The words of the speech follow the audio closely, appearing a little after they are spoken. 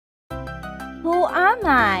Who am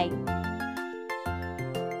I?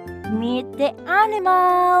 Meet the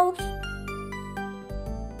animals.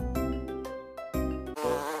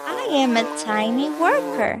 I am a tiny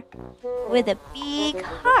worker with a big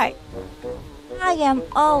heart. I am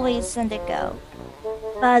always on the go,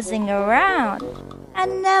 buzzing around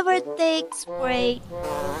and never takes break.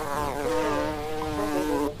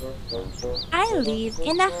 I live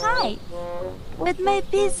in a hive with my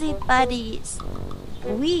busy buddies.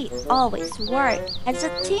 We always work as a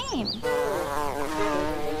team.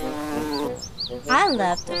 I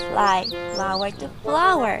love to fly flower to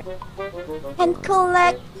flower and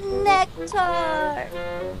collect nectar.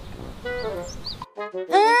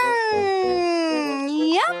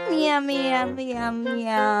 Yum, yum, yum, yum,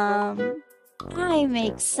 yum. I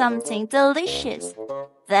make something delicious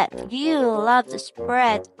that you love to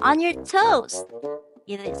spread on your toast.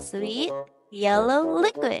 It is sweet, yellow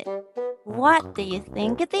liquid. What do you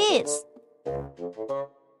think it is?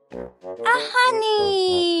 A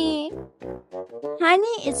honey!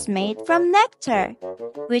 Honey is made from nectar,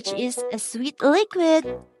 which is a sweet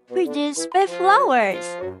liquid produced by flowers.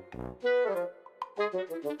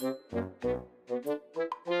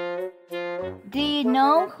 Do you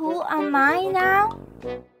know who am I now?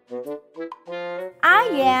 I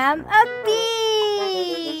am a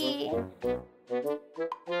bee!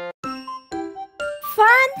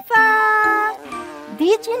 Fun fact!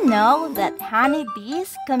 Did you know that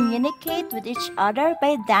honeybees communicate with each other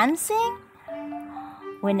by dancing?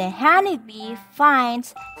 When a honeybee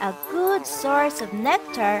finds a good source of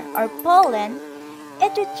nectar or pollen,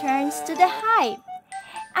 it returns to the hive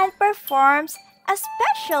and performs a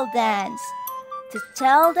special dance to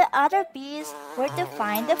tell the other bees where to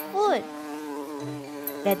find the food.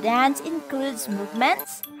 The dance includes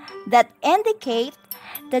movements that indicate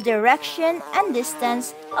the direction and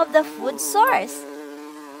distance of the food source.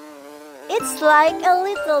 It's like a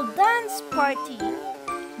little dance party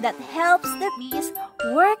that helps the bees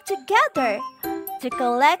work together to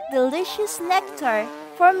collect delicious nectar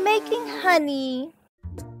for making honey.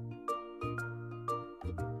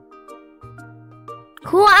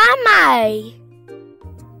 Who am I?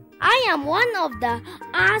 I am one of the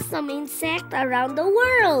awesome insects around the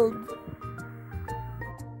world.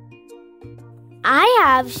 I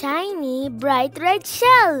have shiny, bright red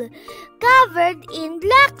shell covered in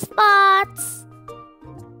black spots.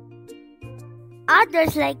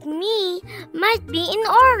 Others like me might be in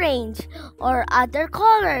orange or other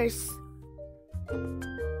colors.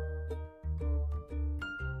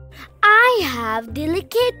 I have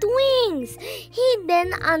delicate wings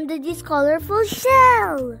hidden under this colorful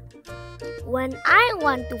shell. When I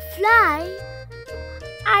want to fly,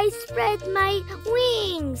 I spread my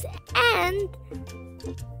wings and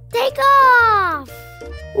take off.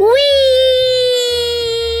 Whee!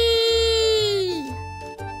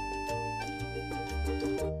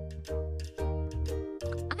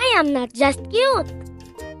 I am not just cute.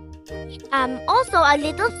 I'm also a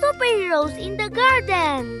little superhero in the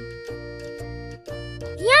garden.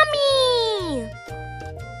 Yummy!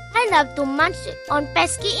 I love to munch on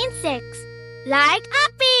pesky insects like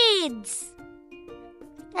aphids.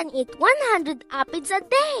 I can eat 100 aphids a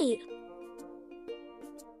day.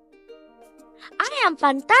 I am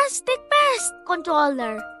fantastic pest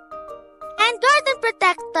controller and garden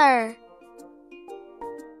protector.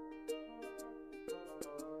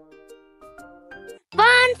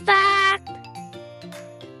 Fun fact!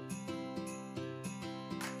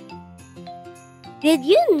 Did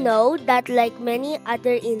you know that like many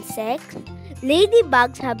other insects,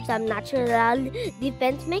 ladybugs have some natural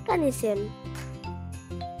defense mechanism?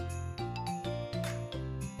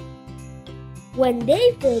 When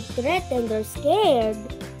they feel threatened or scared,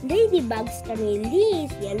 ladybugs can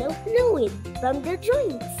release yellow fluid from their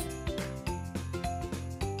joints.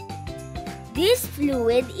 This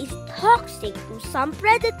fluid is toxic to some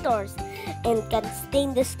predators and can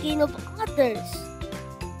stain the skin of others.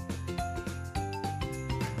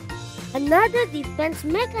 Another defense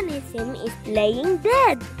mechanism is laying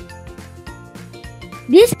dead.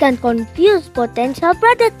 This can confuse potential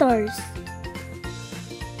predators,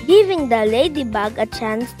 giving the ladybug a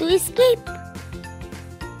chance to escape.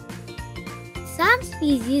 Some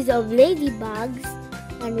species of ladybugs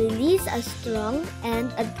can release a strong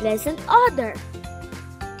and unpleasant odor.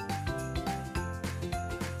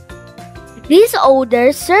 This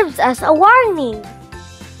odor serves as a warning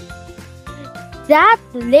that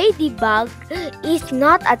ladybug is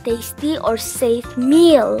not a tasty or safe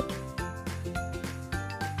meal.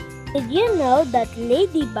 Did you know that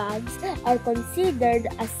ladybugs are considered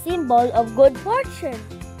a symbol of good fortune?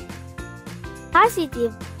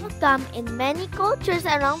 Positive welcome in many cultures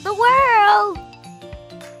around the world.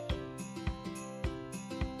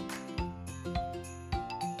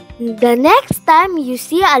 The next time you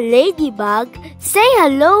see a ladybug, say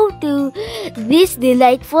hello to this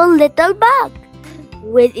delightful little bug.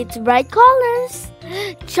 With its bright colors,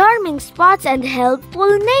 charming spots, and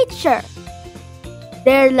helpful nature.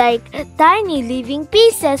 They're like tiny living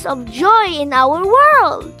pieces of joy in our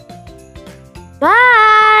world.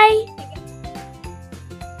 Bye!